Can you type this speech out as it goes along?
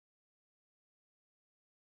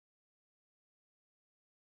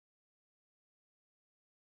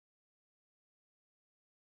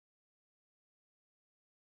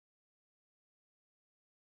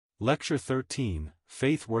Lecture 13,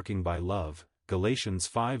 Faith Working by Love, Galatians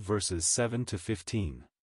 5 verses 7 to 15.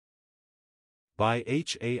 By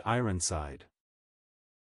H. A. Ironside.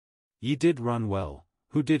 Ye did run well,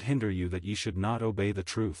 who did hinder you that ye should not obey the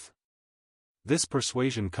truth? This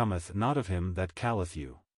persuasion cometh not of him that calleth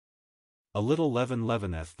you. A little leaven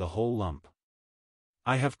leaveneth the whole lump.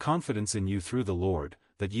 I have confidence in you through the Lord,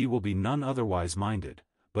 that ye will be none otherwise minded,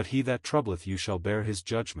 but he that troubleth you shall bear his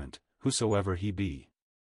judgment, whosoever he be.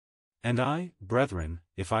 And I, brethren,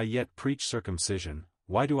 if I yet preach circumcision,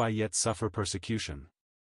 why do I yet suffer persecution?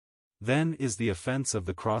 Then is the offense of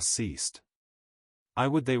the cross ceased. I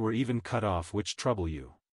would they were even cut off which trouble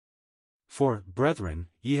you. For, brethren,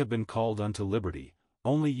 ye have been called unto liberty,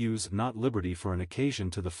 only use not liberty for an occasion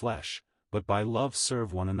to the flesh, but by love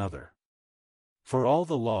serve one another. For all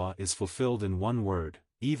the law is fulfilled in one word,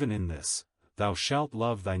 even in this, Thou shalt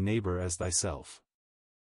love thy neighbor as thyself.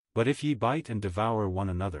 But if ye bite and devour one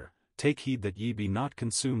another, take heed that ye be not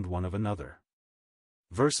consumed one of another.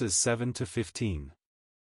 Verses 7 to 15.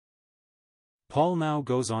 Paul now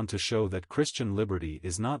goes on to show that Christian liberty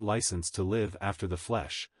is not license to live after the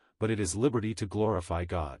flesh, but it is liberty to glorify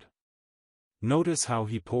God. Notice how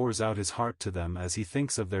he pours out his heart to them as he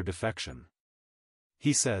thinks of their defection.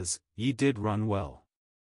 He says, "Ye did run well."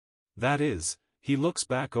 That is, he looks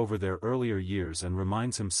back over their earlier years and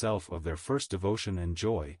reminds himself of their first devotion and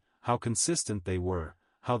joy, how consistent they were,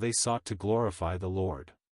 how they sought to glorify the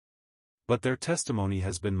Lord. But their testimony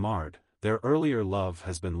has been marred, their earlier love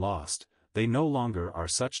has been lost, they no longer are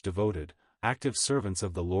such devoted, active servants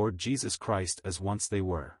of the Lord Jesus Christ as once they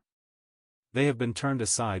were. They have been turned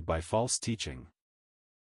aside by false teaching.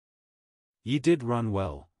 Ye did run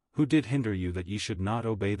well, who did hinder you that ye should not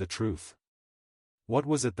obey the truth? What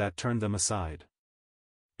was it that turned them aside?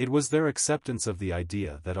 It was their acceptance of the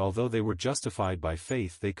idea that although they were justified by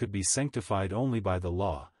faith they could be sanctified only by the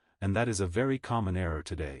law, and that is a very common error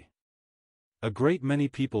today. A great many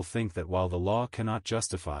people think that while the law cannot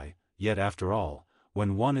justify, yet after all,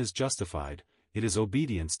 when one is justified, it is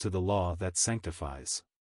obedience to the law that sanctifies.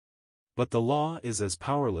 But the law is as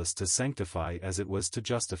powerless to sanctify as it was to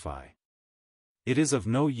justify. It is of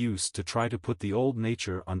no use to try to put the old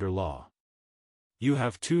nature under law. You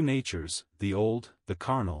have two natures, the old, the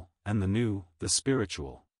carnal, and the new, the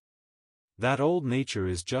spiritual. That old nature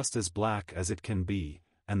is just as black as it can be,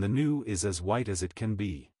 and the new is as white as it can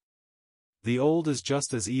be. The old is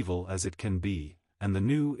just as evil as it can be, and the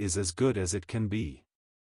new is as good as it can be.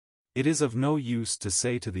 It is of no use to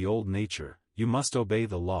say to the old nature, you must obey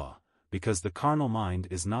the law, because the carnal mind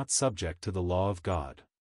is not subject to the law of God.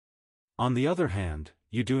 On the other hand,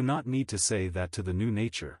 you do not need to say that to the new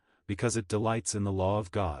nature, because it delights in the law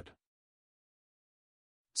of God.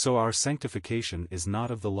 So our sanctification is not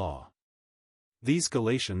of the law. These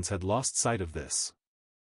Galatians had lost sight of this.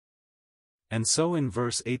 And so in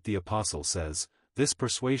verse 8 the apostle says, "This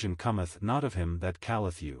persuasion cometh not of him that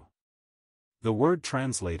calleth you." The word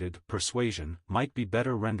translated, persuasion, might be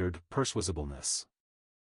better rendered, persuasibleness.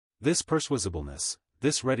 This persuasibleness,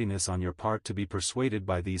 this readiness on your part to be persuaded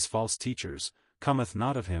by these false teachers, cometh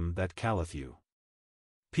not of him that calleth you.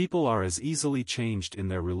 People are as easily changed in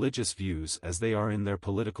their religious views as they are in their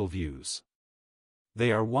political views.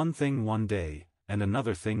 They are one thing one day, and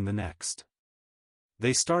another thing the next.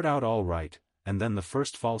 They start out all right, and then the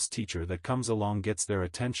first false teacher that comes along gets their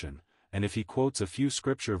attention, and if he quotes a few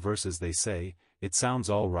scripture verses they say, it sounds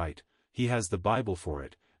all right, he has the Bible for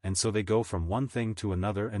it, and so they go from one thing to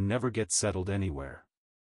another and never get settled anywhere.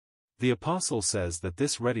 The apostle says that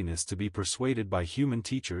this readiness to be persuaded by human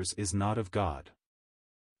teachers is not of God.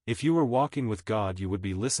 If you were walking with God you would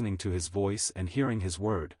be listening to his voice and hearing his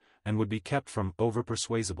word, and would be kept from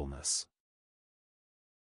over-persuasibleness.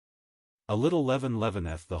 A little leaven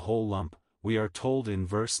leaveneth the whole lump, we are told in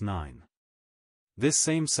verse 9. This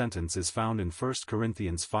same sentence is found in 1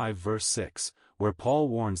 Corinthians 5 verse 6, where Paul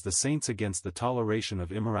warns the saints against the toleration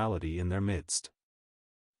of immorality in their midst.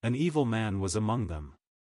 An evil man was among them.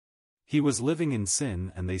 He was living in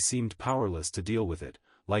sin and they seemed powerless to deal with it,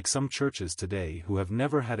 like some churches today who have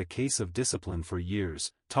never had a case of discipline for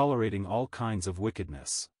years, tolerating all kinds of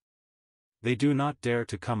wickedness. They do not dare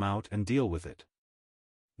to come out and deal with it.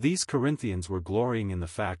 These Corinthians were glorying in the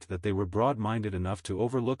fact that they were broad-minded enough to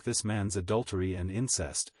overlook this man's adultery and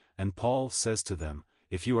incest, and Paul says to them,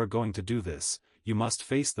 if you are going to do this, you must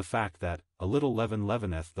face the fact that, a little leaven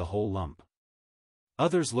leaveneth the whole lump.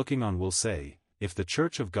 Others looking on will say, if the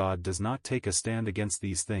Church of God does not take a stand against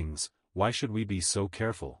these things, why should we be so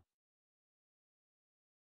careful?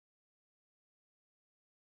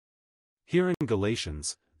 Here in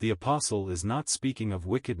Galatians, the apostle is not speaking of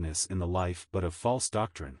wickedness in the life but of false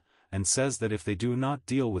doctrine, and says that if they do not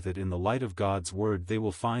deal with it in the light of God's word they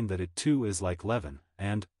will find that it too is like leaven,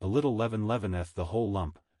 and, a little leaven leaveneth the whole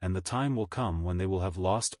lump, and the time will come when they will have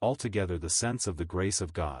lost altogether the sense of the grace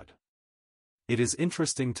of God. It is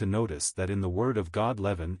interesting to notice that in the word of God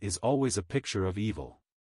leaven is always a picture of evil.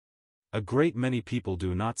 A great many people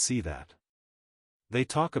do not see that. They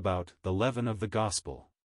talk about the leaven of the gospel.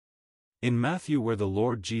 In Matthew, where the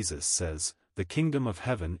Lord Jesus says, "The kingdom of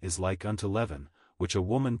heaven is like unto leaven, which a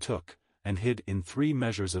woman took, and hid in 3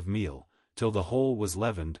 measures of meal, till the whole was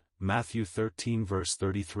leavened," Matthew 13 verse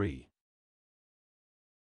 33.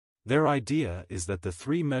 Their idea is that the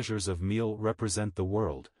 3 measures of meal represent the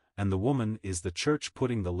world, and the woman is the church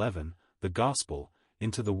putting the leaven, the gospel,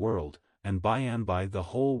 into the world, and by and by the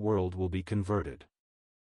whole world will be converted.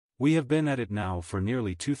 We have been at it now for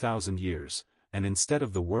nearly 2,000 years, and instead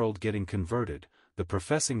of the world getting converted, the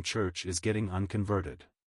professing church is getting unconverted.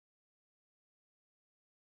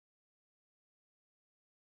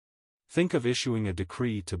 Think of issuing a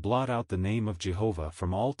decree to blot out the name of Jehovah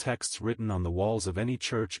from all texts written on the walls of any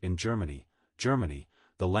church in Germany,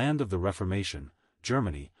 the land of the Reformation,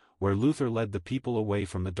 Germany, where Luther led the people away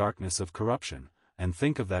from the darkness of corruption, and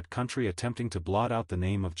think of that country attempting to blot out the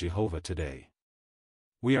name of Jehovah today.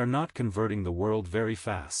 We are not converting the world very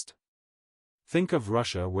fast. Think of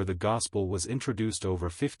Russia, where the gospel was introduced over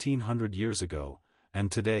 1,500 years ago,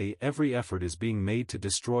 and today every effort is being made to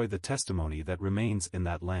destroy the testimony that remains in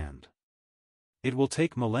that land. It will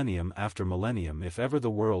take millennium after millennium if ever the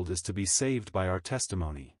world is to be saved by our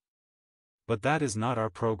testimony. But that is not our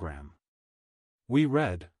program. We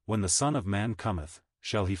read, "When the Son of Man cometh,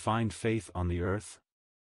 shall he find faith on the earth?"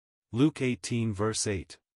 Luke 18 verse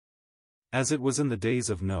 8. As it was in the days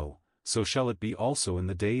of Noah, so shall it be also in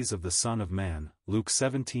the days of the Son of Man, Luke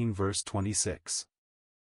 17 verse 26.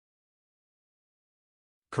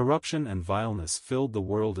 Corruption and vileness filled the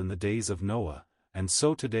world in the days of Noah, and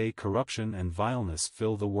so today corruption and vileness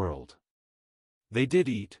fill the world. They did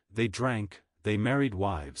eat, they drank, they married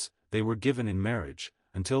wives, they were given in marriage,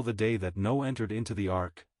 until the day that Noah entered into the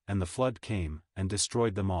ark, and the flood came, and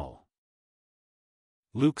destroyed them all.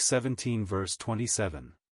 Luke 17 verse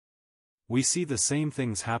 27. We see the same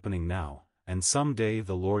things happening now, and some day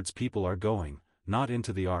the Lord's people are going, not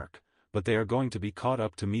into the ark, but they are going to be caught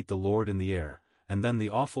up to meet the Lord in the air, and then the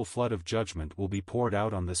awful flood of judgment will be poured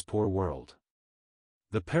out on this poor world.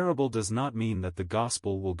 The parable does not mean that the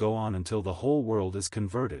gospel will go on until the whole world is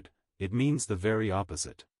converted, it means the very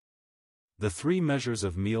opposite. The 3 measures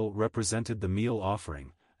of meal represented the meal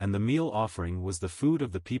offering, and the meal offering was the food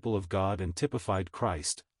of the people of God and typified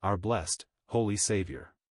Christ, our blessed, holy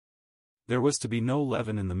Savior. There was to be no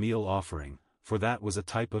leaven in the meal offering, for that was a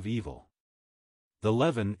type of evil. The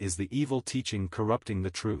leaven is the evil teaching corrupting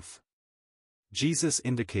the truth. Jesus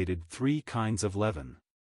indicated 3 kinds of leaven.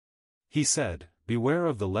 He said, "Beware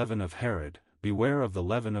of the leaven of Herod, beware of the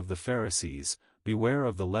leaven of the Pharisees, beware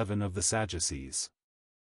of the leaven of the Sadducees."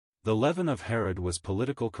 The leaven of Herod was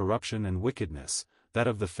political corruption and wickedness, that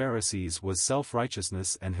of the Pharisees was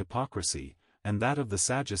self-righteousness and hypocrisy, and that of the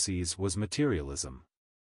Sadducees was materialism.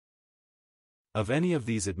 Of any of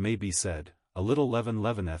these it may be said, "A little leaven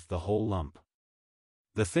leaveneth the whole lump."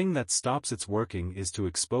 The thing that stops its working is to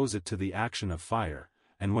expose it to the action of fire,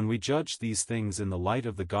 and when we judge these things in the light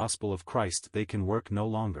of the gospel of Christ they can work no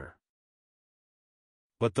longer.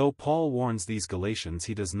 But though Paul warns these Galatians,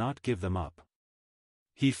 he does not give them up.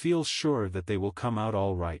 He feels sure that they will come out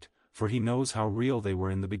all right, for he knows how real they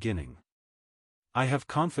were in the beginning. "I have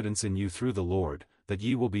confidence in you through the Lord, that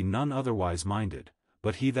ye will be none otherwise minded,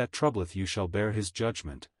 but he that troubleth you shall bear his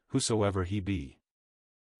judgment, whosoever he be."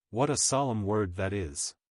 What a solemn word that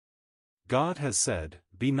is! God has said,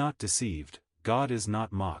 "Be not deceived, God is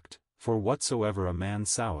not mocked, for whatsoever a man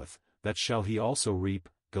soweth, that shall he also reap,"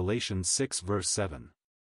 Galatians 6 verse 7.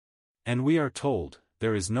 And we are told,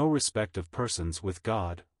 there is no respect of persons with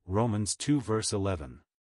God, Romans 2 verse 11.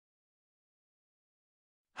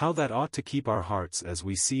 How that ought to keep our hearts as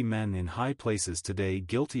we see men in high places today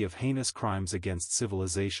guilty of heinous crimes against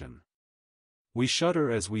civilization. We shudder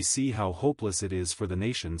as we see how hopeless it is for the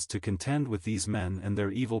nations to contend with these men and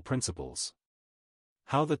their evil principles.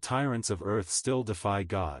 How the tyrants of earth still defy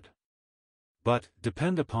God. But,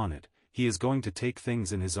 depend upon it, he is going to take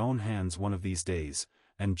things in his own hands one of these days,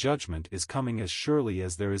 and judgment is coming as surely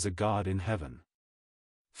as there is a God in heaven.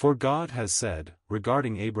 For God has said,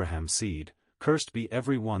 regarding Abraham's seed, "Cursed be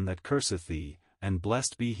every one that curseth thee, and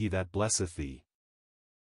blessed be he that blesseth thee."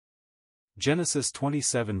 Genesis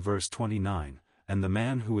 27 verse 29, and the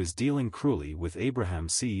man who is dealing cruelly with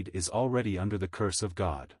Abraham's seed is already under the curse of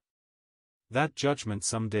God. That judgment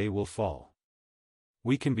someday will fall.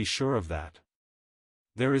 We can be sure of that.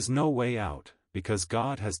 There is no way out, because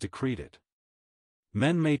God has decreed it.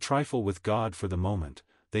 Men may trifle with God for the moment,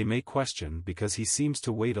 they may question because he seems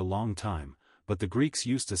to wait a long time, but the Greeks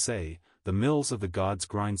used to say, the mills of the gods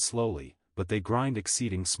grind slowly, but they grind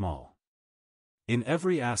exceeding small. In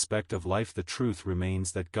every aspect of life the truth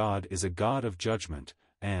remains that God is a God of judgment,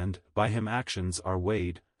 and, by him actions are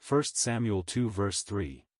weighed, 1 Samuel 2 verse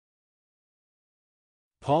 3.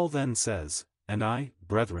 Paul then says, and I,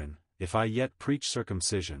 brethren, if I yet preach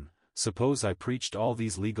circumcision, suppose I preached all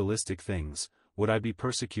these legalistic things, would I be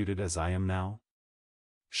persecuted as I am now?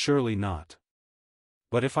 Surely not.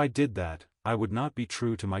 But if I did that, I would not be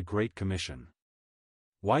true to my great commission.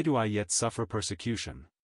 Why do I yet suffer persecution?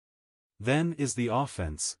 Then is the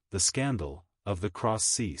offense, the scandal, of the cross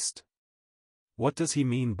ceased. What does he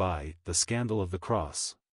mean by the scandal of the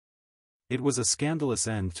cross? It was a scandalous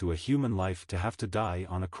end to a human life to have to die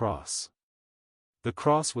on a cross. The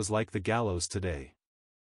cross was like the gallows today.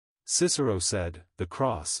 Cicero said, the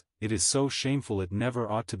cross, it is so shameful it never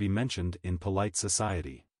ought to be mentioned in polite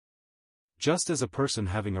society. Just as a person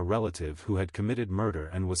having a relative who had committed murder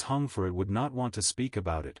and was hung for it would not want to speak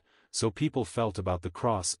about it, so people felt about the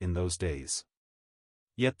cross in those days.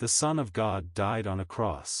 Yet the Son of God died on a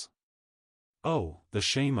cross. Oh, the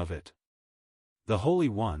shame of it! The Holy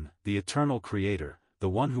One, the eternal Creator, the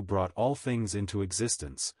one who brought all things into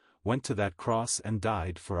existence, went to that cross and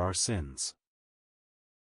died for our sins.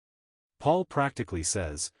 Paul practically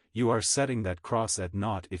says, you are setting that cross at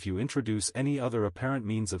naught if you introduce any other apparent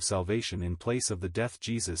means of salvation in place of the death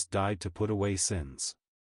Jesus died to put away sins.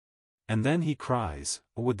 And then he cries,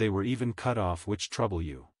 oh, would they were even cut off which trouble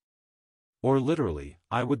you. Or literally,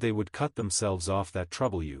 I would they would cut themselves off that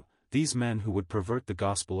trouble you, these men who would pervert the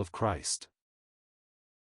gospel of Christ.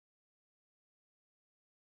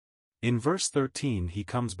 In verse 13 he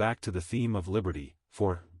comes back to the theme of liberty,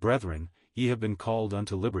 for, brethren, ye have been called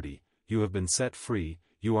unto liberty, you have been set free,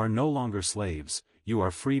 you are no longer slaves, you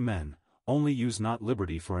are free men, only use not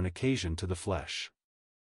liberty for an occasion to the flesh.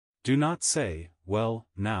 Do not say, well,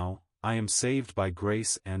 now, I am saved by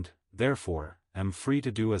grace and, therefore, am free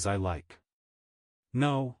to do as I like.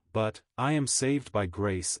 No, but, I am saved by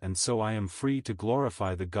grace and so I am free to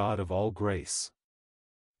glorify the God of all grace.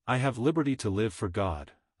 I have liberty to live for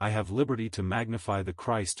God, I have liberty to magnify the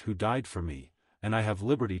Christ who died for me, and I have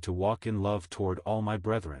liberty to walk in love toward all my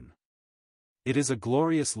brethren. It is a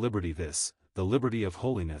glorious liberty this, the liberty of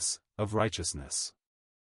holiness, of righteousness.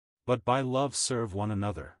 But by love serve one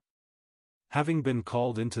another. Having been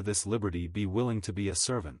called into this liberty be willing to be a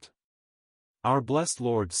servant. Our blessed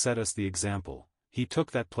Lord set us the example, he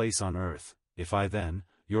took that place on earth, if I then,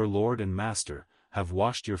 your Lord and Master, have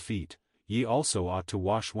washed your feet, ye also ought to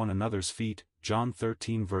wash one another's feet, John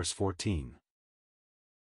 13 verse 14.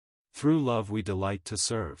 Through love we delight to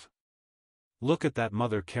serve. Look at that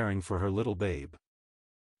mother caring for her little babe.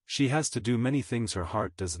 She has to do many things her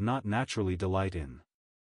heart does not naturally delight in.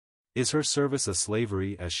 Is her service a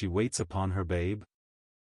slavery as she waits upon her babe?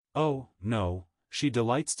 Oh, no, she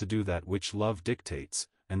delights to do that which love dictates,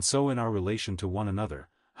 and so in our relation to one another,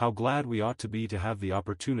 how glad we ought to be to have the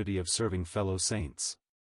opportunity of serving fellow saints.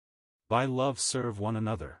 By love serve one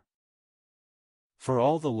another. For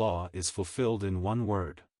all the law is fulfilled in one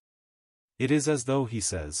word. It is as though he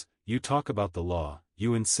says, you talk about the law,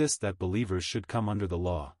 you insist that believers should come under the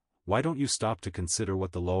law, why don't you stop to consider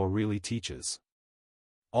what the law really teaches?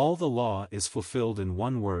 All the law is fulfilled in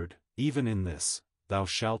one word, even in this, thou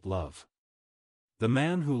shalt love. The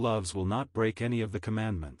man who loves will not break any of the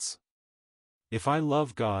commandments. If I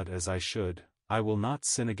love God as I should, I will not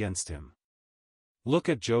sin against him. Look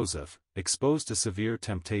at Joseph, exposed to severe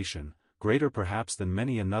temptation, greater perhaps than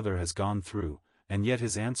many another has gone through, and yet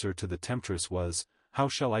his answer to the temptress was, how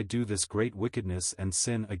shall I do this great wickedness and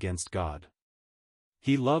sin against God?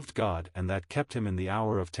 He loved God and that kept him in the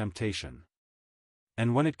hour of temptation.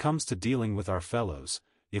 And when it comes to dealing with our fellows,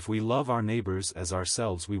 if we love our neighbors as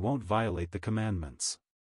ourselves we won't violate the commandments.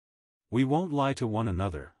 We won't lie to one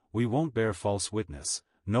another, we won't bear false witness,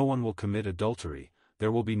 no one will commit adultery,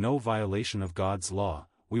 there will be no violation of God's law,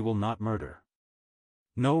 we will not murder.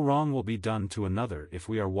 No wrong will be done to another if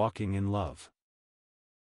we are walking in love.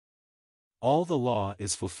 All the law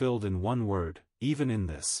is fulfilled in one word, even in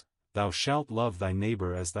this, thou shalt love thy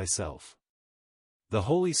neighbor as thyself. The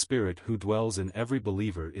Holy Spirit who dwells in every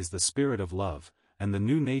believer is the Spirit of love, and the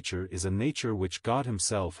new nature is a nature which God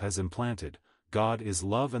Himself has implanted. God is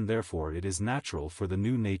love and therefore it is natural for the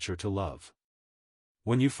new nature to love.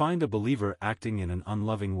 When you find a believer acting in an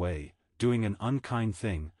unloving way, doing an unkind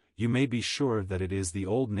thing, you may be sure that it is the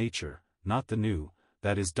old nature, not the new,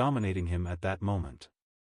 that is dominating him at that moment.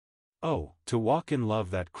 Oh, to walk in love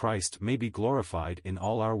that Christ may be glorified in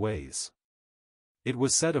all our ways. It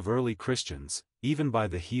was said of early Christians, even by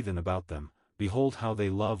the heathen about them, behold how they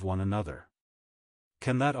love one another.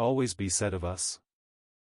 Can that always be said of us?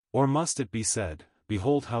 Or must it be said,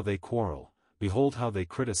 behold how they quarrel, behold how they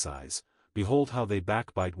criticize, behold how they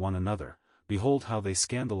backbite one another, behold how they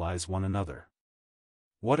scandalize one another?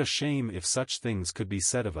 What a shame if such things could be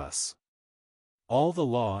said of us. All the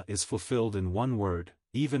law is fulfilled in one word,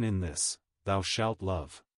 even in this, thou shalt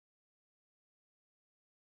love.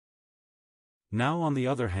 Now on the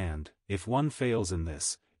other hand, if one fails in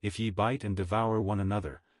this, if ye bite and devour one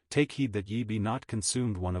another, take heed that ye be not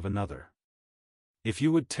consumed one of another. If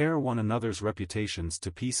you would tear one another's reputations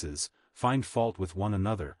to pieces, find fault with one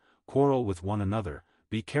another, quarrel with one another,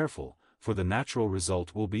 be careful, for the natural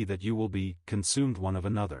result will be that you will be consumed one of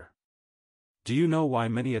another. Do you know why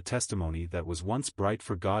many a testimony that was once bright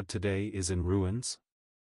for God today is in ruins?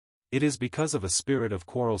 It is because of a spirit of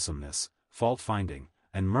quarrelsomeness, fault-finding,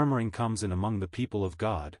 and murmuring comes in among the people of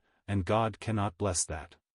God, and God cannot bless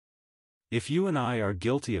that. If you and I are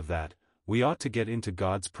guilty of that, we ought to get into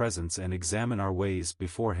God's presence and examine our ways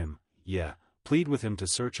before Him, plead with Him to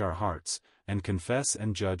search our hearts, and confess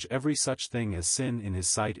and judge every such thing as sin in His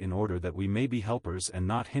sight in order that we may be helpers and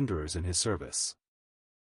not hinderers in His service.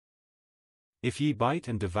 If ye bite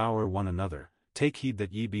and devour one another, take heed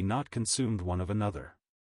that ye be not consumed one of another.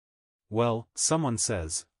 Well, someone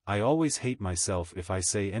says, I always hate myself if I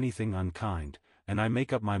say anything unkind, and I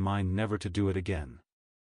make up my mind never to do it again.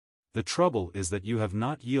 The trouble is that you have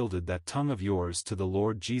not yielded that tongue of yours to the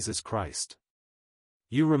Lord Jesus Christ.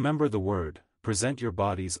 You remember the word, present your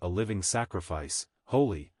bodies a living sacrifice,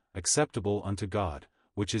 holy, acceptable unto God,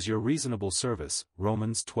 which is your reasonable service,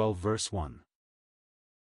 Romans 12 verse 1.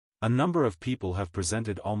 A number of people have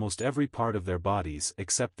presented almost every part of their bodies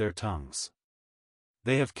except their tongues.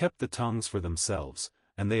 They have kept the tongues for themselves,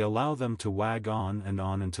 and they allow them to wag on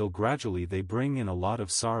until gradually they bring in a lot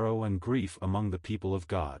of sorrow and grief among the people of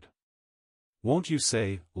God. Won't you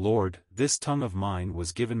say, Lord, this tongue of mine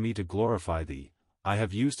was given me to glorify Thee, I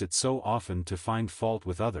have used it so often to find fault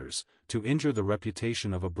with others, to injure the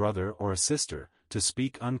reputation of a brother or a sister, to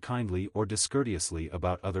speak unkindly or discourteously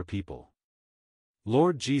about other people.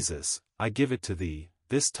 Lord Jesus, I give it to Thee,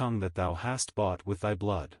 this tongue that Thou hast bought with Thy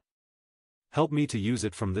blood. Help me to use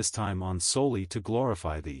it from this time on solely to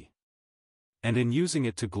glorify Thee. And in using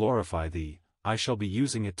it to glorify Thee, I shall be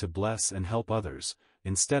using it to bless and help others,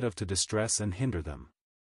 instead of to distress and hinder them.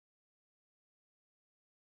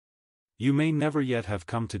 You may never yet have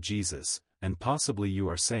come to Jesus, and possibly you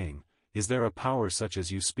are saying, is there a power such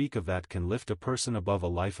as you speak of that can lift a person above a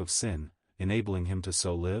life of sin, enabling him to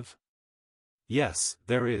so live? Yes,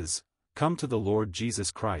 there is. Come to the Lord Jesus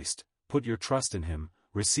Christ, put your trust in Him,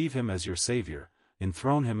 receive Him as your Savior,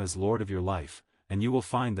 enthrone Him as Lord of your life, and you will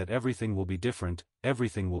find that everything will be different,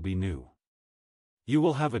 everything will be new. You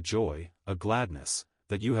will have a joy, a gladness,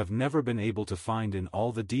 that you have never been able to find in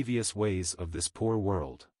all the devious ways of this poor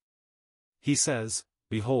world. He says,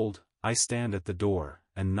 Behold, I stand at the door,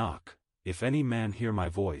 and knock, if any man hear my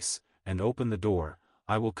voice, and open the door,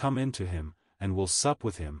 I will come in to him, and will sup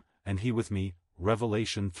with him, and he with me,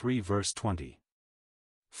 Revelation 3 verse 20.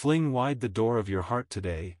 Fling wide the door of your heart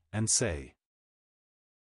today, and say,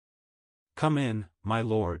 Come in, my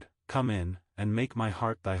Lord, come in, and make my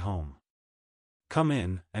heart thy home. Come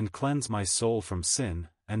in, and cleanse my soul from sin,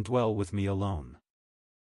 and dwell with me alone.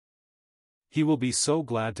 He will be so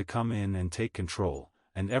glad to come in and take control,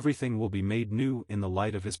 and everything will be made new in the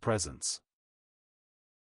light of His presence.